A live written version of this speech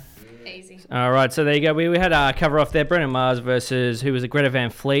Easy. All right, so there you go. We had our cover off there, Brennan Mars versus, who was it, Greta Van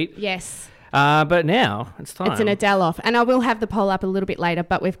Fleet. Yes. But now it's time. It's an Adele off. And I will have the poll up a little bit later,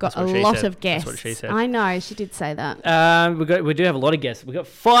 but we've got a lot of guests. That's what she said. I know, she did say that. We do have a lot of guests. We've got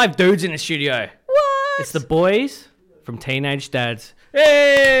 5 dudes in the studio. What? It's the boys from Teenage Dads.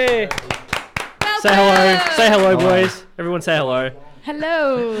 Hey! Welcome. Say hello, boys. Everyone say hello.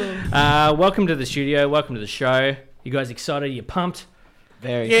 Hello. Welcome to the studio. Welcome to the show. You guys excited? You pumped?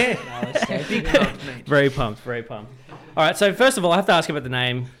 Very. Yeah. Very pumped. Very pumped. All right. So first of all, I have to ask about the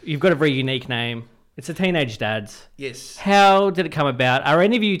name. You've got a very unique name. It's the Teenage Dads. Yes. How did it come about? Are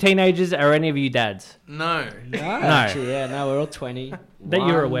any of you teenagers? Are any of you dads? No. Actually, yeah. No, we're all 20. That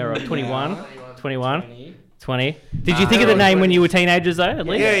you're aware of. 21? Yeah. 21? 20. Did you think of the name when you were teenagers, though, at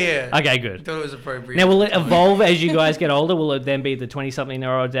least? Yeah. Okay, good. Thought it was appropriate. Now, will it evolve as you guys get older? Will it then be the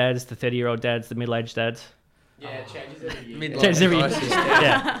 20-something-year-old dads, the 30-year-old dads, the middle-aged dads? Yeah, it changes every year. Changes every year. Crisis.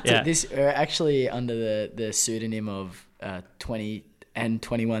 Yeah. This we're actually under the pseudonym of 20 and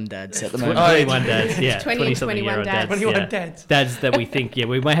 21 dads at the moment. 21 dads, yeah. 20 and 21 dads. 21 yeah. dads. Dads that we think,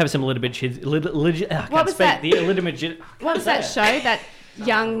 we might have some What was that? The illegitimate... What was that show? That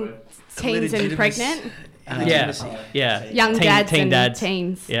young teens and pregnant? Yeah. Young dads teen and dads.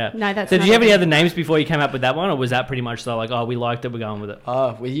 teens. Yeah. No, that's So not did you have it. any other names before you came up with that one, or was that pretty much so like, oh, we liked it, we're going with it?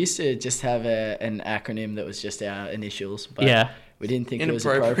 Oh, we used to just have an acronym that was just our initials, but Yeah. we didn't think it was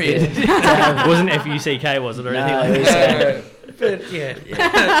Inappropriate. appropriate. to have- Wasn't FUCK, was it, or anything No, like it that? was, But yeah.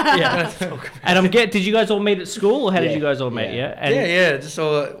 Yeah. And did you guys all meet at school, or how did Yeah. you guys all meet? Yeah. And Yeah. Just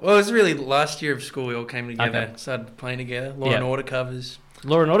all. Well, it was really last year of school. We all came together, Okay. started playing together. Law and Order covers.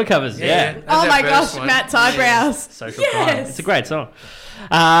 Law and Order covers, yeah. That was Oh our my first gosh, one. Matt's eyebrows. Social crime. It's a great song.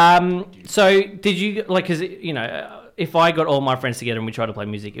 So did you, like, because, if I got all my friends together and we tried to play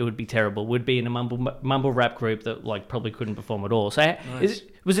music, it would be terrible. We'd be in a mumble rap group that, like, probably couldn't perform at all. So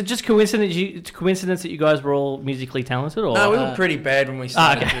was it just coincidence that you guys were all musically talented? Or? No, we were pretty bad when we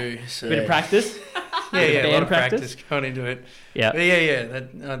started okay. to. So. Bit of practice? Yeah, a lot band of practice going into it. Yeah. But yeah.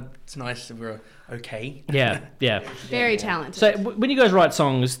 That, it's nice that we're okay. Yeah. Very talented. So when you guys write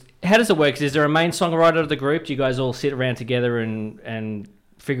songs, how does it work? Is there a main songwriter of the group? Do you guys all sit around together and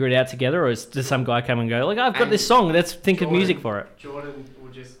figure it out together, or does some guy come and go, like, I've got this song, let's think of music for it? Jordan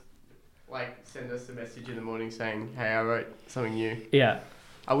will just send us a message in the morning saying, "Hey, I wrote something new." Yeah.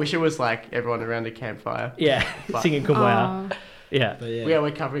 I wish it was like everyone around a campfire. Yeah. But- Singing Kumbaya. Yeah. but yeah.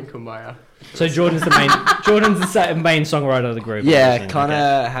 We're covering Kumbaya. So Jordan's the main songwriter of the group. Yeah, obviously. Connor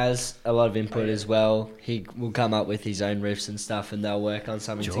Okay. has a lot of input as well. He will come up with his own riffs and stuff, and they'll work on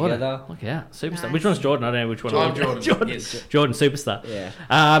something Jordan. together. Look out, superstar. Nice. Which one's Jordan? I don't know which one. I'm Jordan. Yes. Jordan, superstar. Yeah.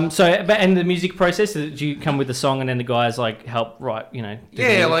 And the music process, do you come with the song and then the guys like help write, do the Yeah,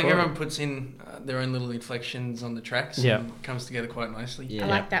 music like for it? everyone puts in their own little inflections on the tracks. Yeah. And it comes together quite nicely. Yeah. I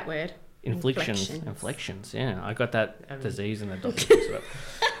like that word. Inflections. Yeah, I got that disease and that doctor talks about.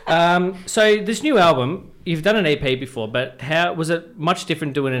 So this new album, you've done an EP before, but how was it much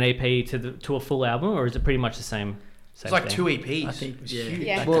different doing an EP to a full album, or is it pretty much the same? It's like thing? 2 EPs. I think, yeah.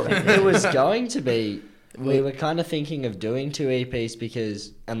 Yeah. Well, it was going to be. We were kind of thinking of doing 2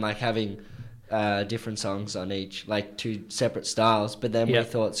 EPs and having different songs on each, like 2 separate styles. But then Yeah. we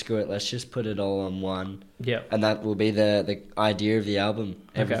thought, screw it, let's just put it all on one. Yeah. And that will be the idea of the album.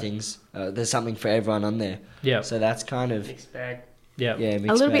 Everything's there's something for everyone on there. Yeah. So that's kind of Mixed bag. Yeah. mixed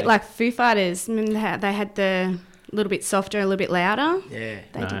A little bit bag. like Foo Fighters. Remember how they had the little bit softer, a little bit louder? Yeah.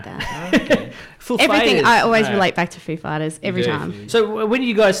 They No. did that. Full Everything, Fighters. I always No. relate back to Foo Fighters every do. time. So when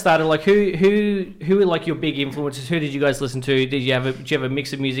you guys started, like who were like your big influences? Who did you guys listen to? Did you have a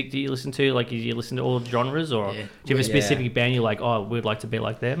mix of music that you listen to? Like, did you listen to all genres, or Yeah. do you have a Yeah. specific band you're like, oh, we'd like to be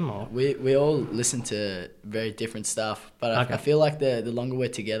like them? Or We all listen to very different stuff, but Okay. I feel like the longer we're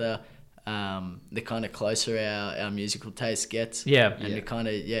together, the kind of closer our musical taste gets. Yeah. And we kind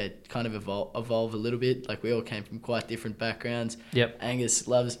of evolve a little bit. Like, we all came from quite different backgrounds. Yep. Angus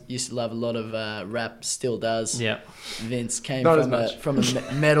used to love a lot of rap, still does. Yeah. Vince came Not as from much.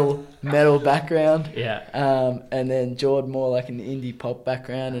 a metal background. Yeah. And then Jordan more like an indie pop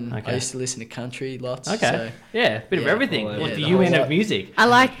background, and Okay. I used to listen to country lots. Okay. So, Yeah. Bit of Yeah. everything. All Like over the the UN whole of lot. music. I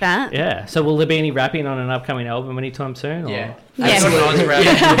like that. Yeah. So will there be any rapping on an upcoming album anytime soon? Or? Yeah. Yes.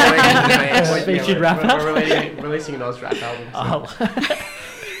 Featured rapper? We're releasing an Oz rap album. So. Oh.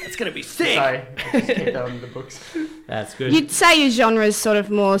 It's gonna be sick. Sorry, I just kept that on the books. That's good. You'd say your genre's sort of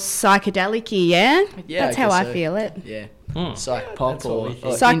more psychedelic-y, yeah? Yeah, That's I how guess I so. feel it. Yeah. Hmm. Psych pop That's what or we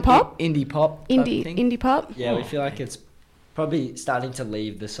think. Psych pop? indie pop type thing. Indie pop? Yeah, we feel like it's probably starting to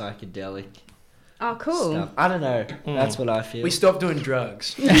leave the psychedelic Oh, cool. stuff. I don't know. That's what I feel. We stopped doing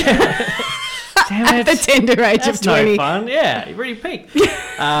drugs. Damn At the it. tender age That's of 20. no fun. Yeah, you've already peaked.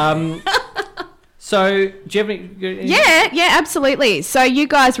 So, do you have any? Yeah, absolutely. So you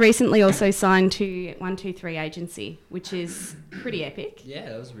guys recently also signed to 123 Agency, which is pretty epic. Yeah,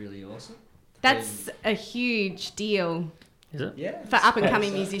 that was really awesome. That's a huge deal Is it? Yeah. for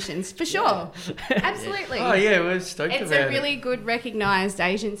up-and-coming musicians, for sure. Absolutely. Oh yeah, we're stoked It's about a really good recognised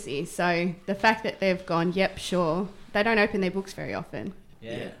agency. So the fact that they've gone, yep, sure, they don't open their books very often.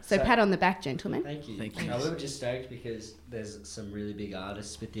 Yeah. So pat on the back, gentlemen. Thank you. Thank you. No, we were just stoked because there's some really big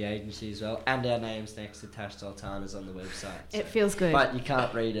artists with the agency as well, and our names next to Tash Sultana's on the website. So. It feels good. But you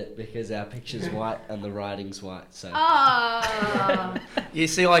can't read it because our picture's white and the writing's white. So Oh. it. You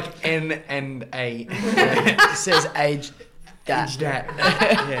see like N and A. It says age that. Age that.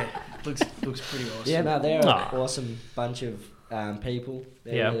 Yeah, looks pretty awesome. yeah, no, they're Aw. an awesome bunch of people.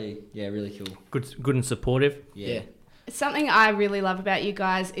 They're Yeah. really cool. Good and supportive. Yeah. Something I really love about you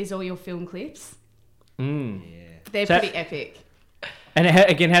guys is all your film clips. Mm. Yeah. They're So- pretty epic. And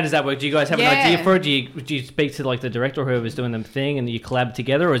again, how does that work? Do you guys have an Yeah. idea for it? Do you speak to like the director or whoever's doing the thing, and you collab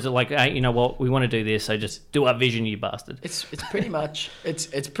together, or is it like, hey, you know what, we want to do this, so just do our vision, you bastard? It's pretty much it's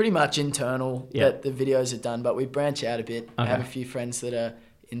pretty much internal Yeah. that the videos are done, but we branch out a bit. I have Okay. a few friends that are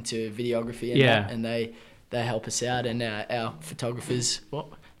into videography and Yeah. that, and they help us out. And our photographers,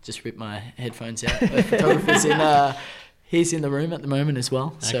 just ripped my headphones out. The photographers he's in the room at the moment as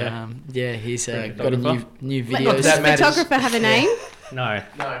well. So Okay. he's Great got a photographer. new Does videos. that the matters. photographer have a name? No.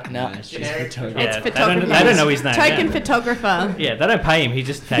 No. No. it's just Generic. photography. Yeah, It's they photographer. don't know his name. Token yeah. photographer. Yeah, they don't pay him. He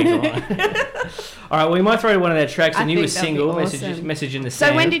just tags along. All right, we might throw one of their tracks. I The newest think that'd be single, awesome. Message in the So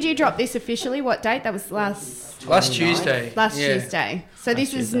Sand. when did you drop this officially? What date? That was last Tuesday. Tuesday. So this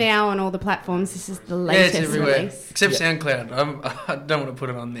is Tuesday. now on all the platforms. This is the Yeah, latest it's everywhere release. except SoundCloud. I don't want to put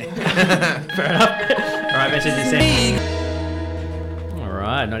it on there. Fair enough. All right, Message in the Sand. All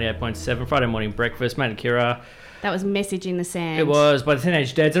right, 98.7 Friday morning breakfast. Mate and Kira. That was Message in the Sand. It was by the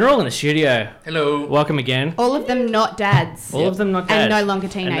Teenage Dads. They're all in the studio. Hello. Welcome again. All of them not dads. All of them not dads. And no longer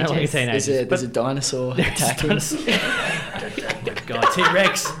And teenagers. no longer teenagers. There's a dinosaur attacking. God,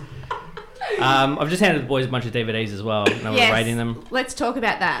 T-Rex. I've just handed the boys a bunch of DVDs as well. And Yes. we're rating them. Let's talk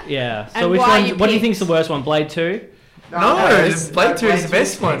about that. Yeah. So And which why one? you What do you picked- think's the worst one? Blade 2? No, it's- Blade 2 is the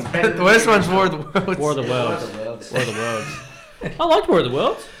best one. It's better The worst than one's War of the Worlds. War of the Worlds. War of the Worlds. I liked War of the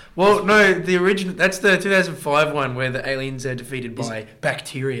Worlds. Well, no, the original. That's the 2005 one where the aliens are defeated by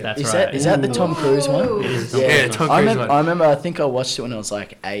bacteria. That's Is right. that the Tom Cruise one? It is Tom Yeah, Cruise Tom one. Cruise I one. remember. I think I watched it when I was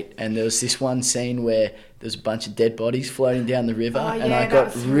like 8, and there was this one scene where there was a bunch of dead bodies floating down the river, Oh, and yeah, I that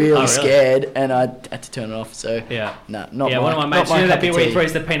got was- really Oh, really? scared, and I had to turn it off. So Yeah. no, not Yeah, my, one of my mates, not you know my that cup bit of where he tea.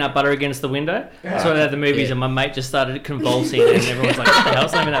 throws the peanut butter against the window? So at the movies, Yeah. and my mate just started convulsing, and everyone's like, what the hell?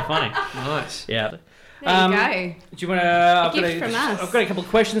 It's not even that funny. Nice. Yeah. There you go. Do you want to... I've gift from us. I've got a couple of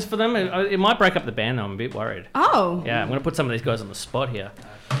questions for them. It might break up the band, though. I'm a bit worried. Oh. Yeah, I'm going to put some of these guys on the spot here.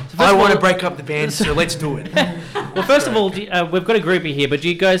 So first I of want to all- break up the band, so let's do it. Well, first of all, we've got a groupie here, but do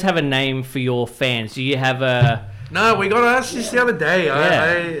you guys have a name for your fans? Do you have a... No, we got asked this the other day. Yeah.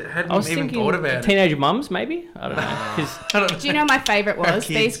 I hadn't I was even thinking thought about it. Teenage Mums, maybe? I don't know. 'Cause- I don't know. Do you know what my favourite was? kids.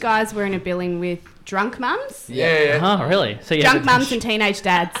 These guys were in a billing with drunk mums. Yeah. Oh, really? So you Drunk have mums and teenage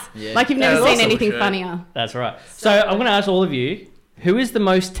dads. Yeah. Like you've never that's seen awesome, anything sure. funnier. That's right. So I'm going to ask all of you, who is the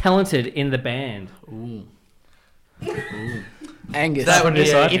most talented in the band? Angus. That would be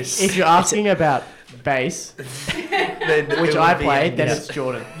Yeah, Angus. if you're asking about bass, Then it which would I be played, then Angus. it's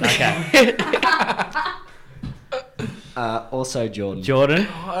Jordan. Okay. Also Jordan. Jordan?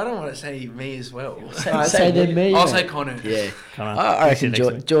 Oh, I don't want to say me as well. I'd say then me. I'll mate. say Connor. Yeah, Come on. I You sit reckon next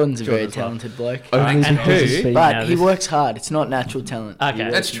to me. Jordan's a very Jordan as well. talented bloke. Alright, and who? But Now he this- works hard. It's not natural talent. Okay. He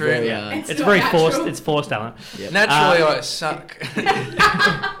works That's true, very yeah. hard. It's not very natural. forced. It's forced talent. Naturally, I suck.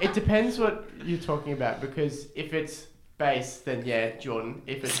 It depends what you're talking about, because if it's bass, then yeah, Jordan.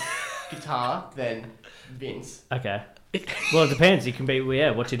 If it's guitar, then Vince. Okay. Well, it depends. You can be. Well,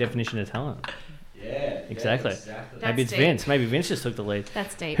 yeah. What's your definition of talent? Yeah. Exactly. That's Maybe it's deep. Vince. Maybe Vince just took the lead.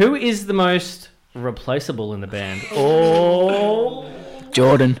 That's deep. Who is the most replaceable in the band? Oh.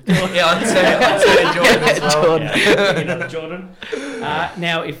 Jordan. Yeah, I'd say Jordan as well. Jordan. Yeah. Another Jordan.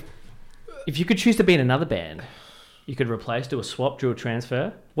 Now, if you could choose to be in another band, you could replace, do a swap, do a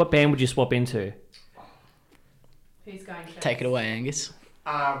transfer. What band would you swap into? Who's going first? Take it away, Angus.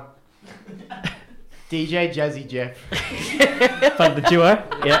 DJ Jazzy Jeff. Fun the duo.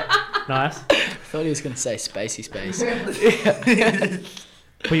 Yeah. Nice. Thought he was going to say Spacey Space.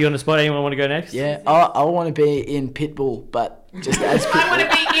 Put you on the spot. Anyone want to go next? Yeah, I want to be in Pitbull, but just as I want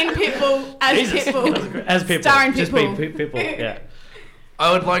Pitbull. to be in Pitbull as Jesus. Pitbull. As Pitbull. Starring Just Pitbull. be Pitbull. Yeah.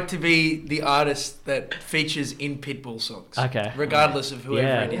 I would like to be the artist that features in Pitbull songs. Okay. Regardless of whoever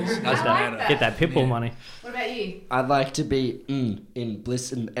Yeah. it is. Doesn't I like matter. that. Get that Pitbull Yeah. money. What about you? I'd like to be in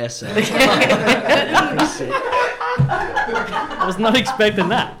Bliss and Essa. I was not expecting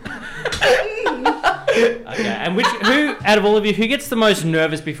that. Okay, and who out of all of you, who gets the most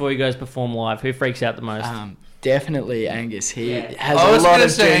nervous before you guys perform live? Who freaks out the most? Definitely Angus. He has I a was lot going to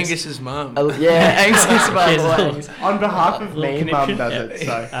of say drinks. Angus's mum. Yeah, Angus is Cheers. my Angus. On behalf of Little me, connection. Mum does it.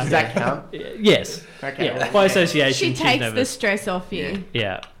 So does that count? Yes. Okay. Yeah. well, By association, She she's takes the nervous. stress off you.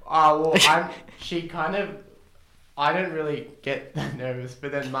 Yeah. Oh well, she kind of. I don't really get that nervous,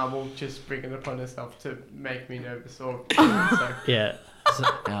 but then Mum will just bring it upon herself to make me nervous. Or so. Yeah. So,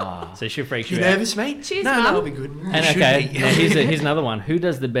 Ah. so she freaks You you out. nervous, mate? Cheers, no, Mum. that'll be good. And Should okay, be. now here's another one. Who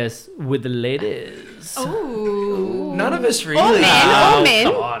does the best with the ladies? Ooh. None of us really. All men. All Oh, men.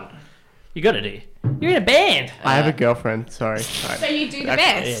 come on. You got to do. You're in a band. I have a girlfriend. Sorry. So you do the Okay.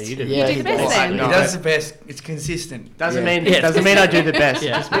 best. Yeah, you do. Yeah, You do the he best does. then. No. He does the best. It's consistent. Doesn't Yeah. mean Yeah. doesn't mean I do the best.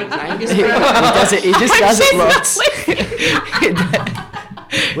 Yeah. Just means He does it. He just does it lots.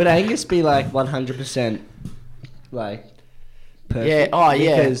 Would Angus be like 100% like perfect? Yeah. Oh,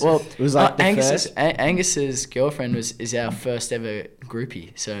 yeah. Because Well, it was like the Angus's first. Angus's girlfriend is our first ever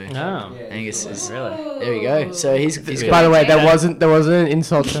groupie. So Oh. Angus is. Really? There we go. So he's Yeah. By got. the way, that wasn't an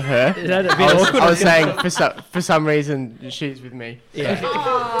insult to her. Is that a bit I was, awkward? I was saying for some reason she's with me. Yeah.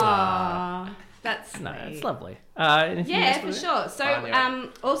 Aw, that's No, sweet. it's lovely. Anything Yeah, else for with it? sure. So, Fine, yeah.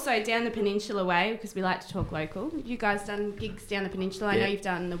 also down the peninsula way, because we like to talk local. You guys done gigs down the peninsula. I know Yeah. you've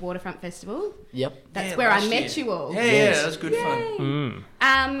done the Waterfront Festival. Yep. That's Yeah, where I last met year. you all. Yeah, Yes. that was good fun. Mm,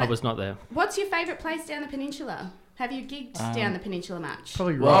 Um, I was not there. what's your favourite place down the peninsula? Have you gigged down the peninsula much?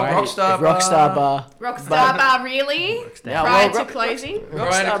 Probably Well, right. Rockstar Rockstar Bar. Rockstar Bar, really? Yeah, Prior well, to closing?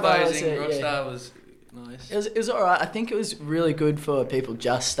 Right at Rockstar Bar was closing, it, yeah. Rockstar was nice. It was alright. I think it was really good for people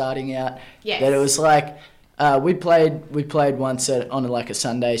just starting out. Yes. That it was like we played once on like a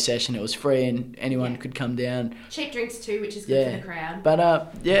Sunday session. It was free and anyone Yeah. could come down. Cheap drinks too, which is good Yeah. for the crowd. But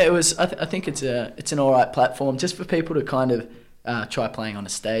yeah, it was. I think it's an alright platform just for people to kind of try playing on a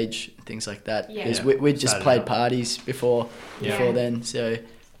stage and things like that. Yeah. Because we just Started played out. parties before Yeah. then. So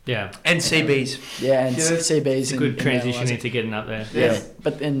Yeah. And CBs. yeah, and Yeah, that's- CBs. It's a good transition into getting up there. Yeah,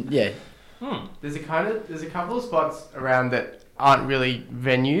 but then Hmm. There's a couple of spots around that aren't really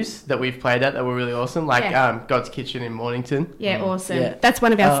venues that we've played at that were really awesome, like Yeah. God's Kitchen in Mornington. Yeah, awesome. Yeah. That's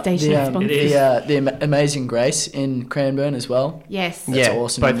one of our station the, sponsors. It is. the Amazing Grace in Cranbourne as well. Yes. That's yeah,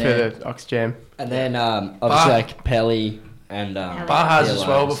 awesome both in for there. the Ox Jam. And then obviously Bar. like Pelly and Bahas yeah, as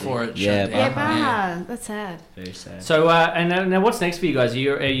well like, before it yeah, shut Yeah, down. Baja. That's sad. very sad. So and now what's next for you guys? Are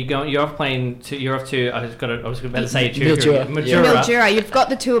you going? You're off playing. You're off to. I was about to say Mildura. Mildura, you've got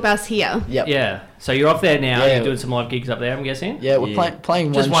the two of us here. Yep. Yeah. So you're off there now. Yeah. You're doing some live gigs up there. I'm guessing. Yeah, we're Yeah.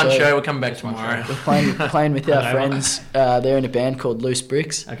 playing Just one one show. show. We're coming back tomorrow. We're playing with our Okay. friends. They're in a band called Loose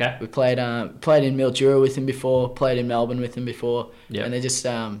Bricks. Okay. We played in Mildura with them before. Played in Melbourne with them before. Yep. And they're just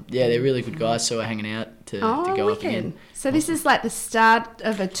they're really good guys. So we're hanging out to go up wicked. again. So this is like the start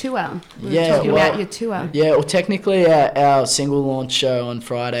of a tour. We were Yeah, talking well- about your tour. Yeah, well, technically our single launch show on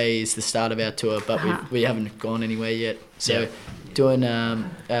Friday is the start of our tour, but Uh-huh. we haven't gone anywhere yet. So Yeah. doing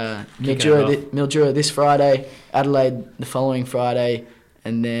Kicking it Mildura this Friday, Adelaide the following Friday,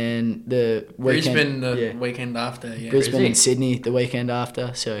 and then the weekend. Brisbane the yeah, weekend after. Yeah. Brisbane Busy. and Sydney the weekend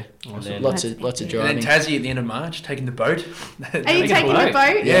after. So Awesome. lots That's of And then driving. Tassie at the end of March, taking the boat. Are you Taking taking the the boat?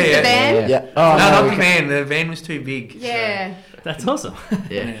 boat? Yeah, The yeah. van? Yeah. No, Oh, not we the can- van. The van was too big. Yeah. That's awesome.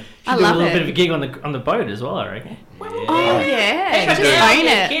 Yeah. I Do a love little it. bit of a gig on the boat as well, I reckon. Oh, yeah. Just Yeah. own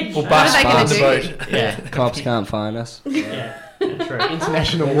it. Or What bus are they on going the to do? boat. Yeah. Cops can't find us. Yeah. True.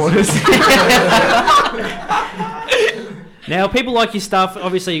 International waters. Now, people like your stuff.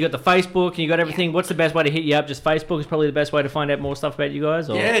 Obviously, you got the Facebook and you got everything. What's the best way to hit you up? Just Facebook is probably the best way to find out more stuff about you guys.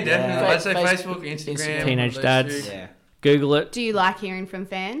 Or Yeah, definitely. Yeah. I'd say Facebook, Facebook, Instagram. Instagram. Teenage those dads. two. Yeah. Google it. Do you like hearing from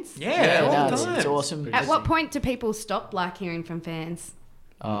fans? Yeah, all the no, time. it's awesome. At what point do people stop like hearing from fans?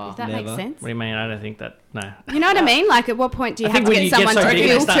 Oh, If that never. makes sense. What do you mean? I don't think that. No. You know what I mean? Like, at what point do you I have think to when get you get someone so to big,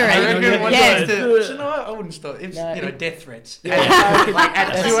 they start filter hating it? on I you. reckon one Yeah. goes to, no, I wouldn't stop. If, No, you know, it- death threats. like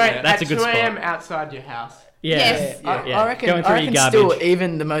at 2 a.m. That's a at good 2 spot. a.m. outside your house. Yeah. Yes. I reckon, Going through I your reckon garbage. still,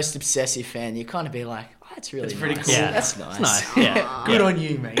 even the most obsessive fan, you kind of be like, oh, that's really That's pretty nice. cool. Yeah. That's nice. It's nice. Yeah. Good Yeah. on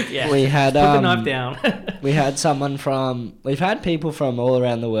you, mate. Yeah. We had Put the knife down. we had someone we've had people from all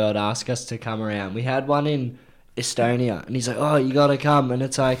around the world ask us to come around. We had one in Estonia and he's like, oh, you gotta come, and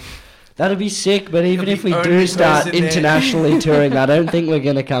it's like That'd be sick, but even You're if we the do only start person there. internationally touring, I don't think we're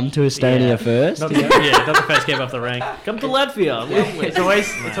going to come to Estonia Yeah. first. Not the first game off the rank. Come to Latvia.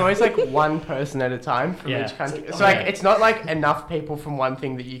 It's always like one person at a time from Yeah. each country. So Yeah. like it's not like enough people from one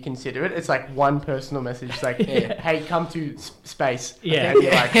thing that you consider it. It's like one personal message like, hey, come to space. Yeah. And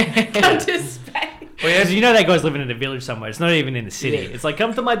you're like, Come to space. Because you know that guy's living in a village somewhere. It's not even in the city. It's like,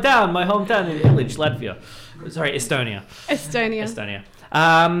 come to my town, my hometown in village, Latvia. Sorry, Estonia. Estonia.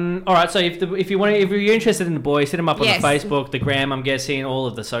 All right. So if you're interested in the boys, hit them up on Yes. the Facebook, the Gram. I'm guessing all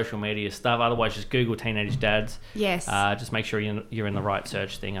of the social media stuff. Otherwise, just Google Teenage Dads. Yes. Just make sure you're in the right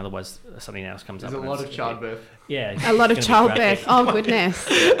search thing. Otherwise, something else comes there's up. a and lot it's- of childbirth. Yeah. A lot of it's gonna be childbirth. graphic. Oh goodness.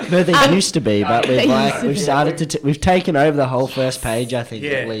 No, there used to be, but They used to we've be. started to we've taken over the whole first page, I think,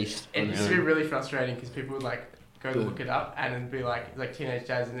 Yeah. at least. It used to be really frustrating because people would like go to look it up and it'd be like Teenage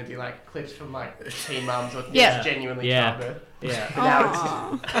Dads and it'd be like clips from like teen mums or Yeah. just genuinely Yeah. childbirth. Yeah. But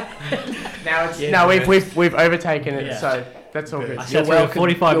now Aw. it's we've overtaken it, Yeah. so that's all good. I You're sat through a welcome.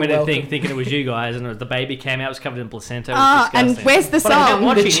 45-minute You're thing welcome. thinking it was you guys, and the baby came out, it was covered in placenta. It was Oh, and disgusting. where's the But I kept song?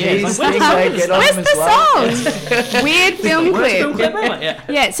 watching, The yeah, it's cheese like, thing where's they the get on Where's them the as well. song? Weird film Worst film clip. clip ever, yeah.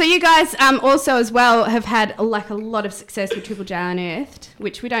 Yeah, so you guys also as well have had like a lot of success with Triple J Unearthed,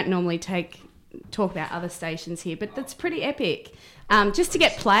 which we don't normally talk about other stations here, but that's pretty epic. Just to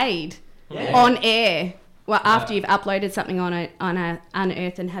get played on air. Well, after you've uploaded something on a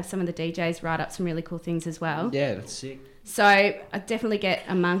Unearthed and have some of the DJs write up some really cool things as well. Yeah, that's sick. So I definitely get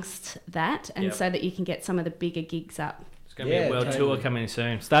amongst that, and Yep. so that you can get some of the bigger gigs up. It's going to be Yeah, a world totally. tour coming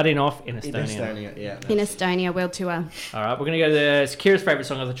soon. Starting off in In Estonia. Estonia, yeah. In Estonia, world tour. All right, we're going to go to Kira's favourite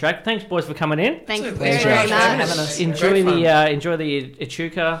song of the track. Thanks, boys, for coming in. Thank you Thanks very, for very having much. us. Enjoy Great the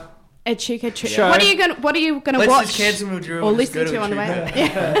Echuca. Echuca trip. Show. What are you gonna Let's watch just cancel Mildura. or We'll just listen go to on the way?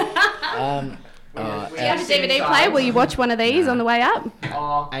 Echuca. Yeah. Do you have a DVD player? Will you watch one of these on the way up?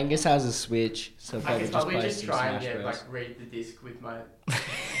 Oh, Angus has a Switch, so I probably could just probably play just some try and Smash get Bros. like read the disc with my.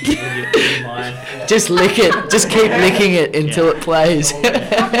 Just lick it. Just keep licking it until it plays.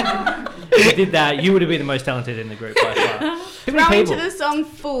 If you did that, you would have been the most talented in the group by far. Too many Throw people. into the song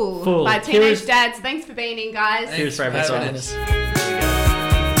Fool Fool. by Here's- Teenage Dads. Thanks for being in, guys. Kira's favourite Thanks for song. having us.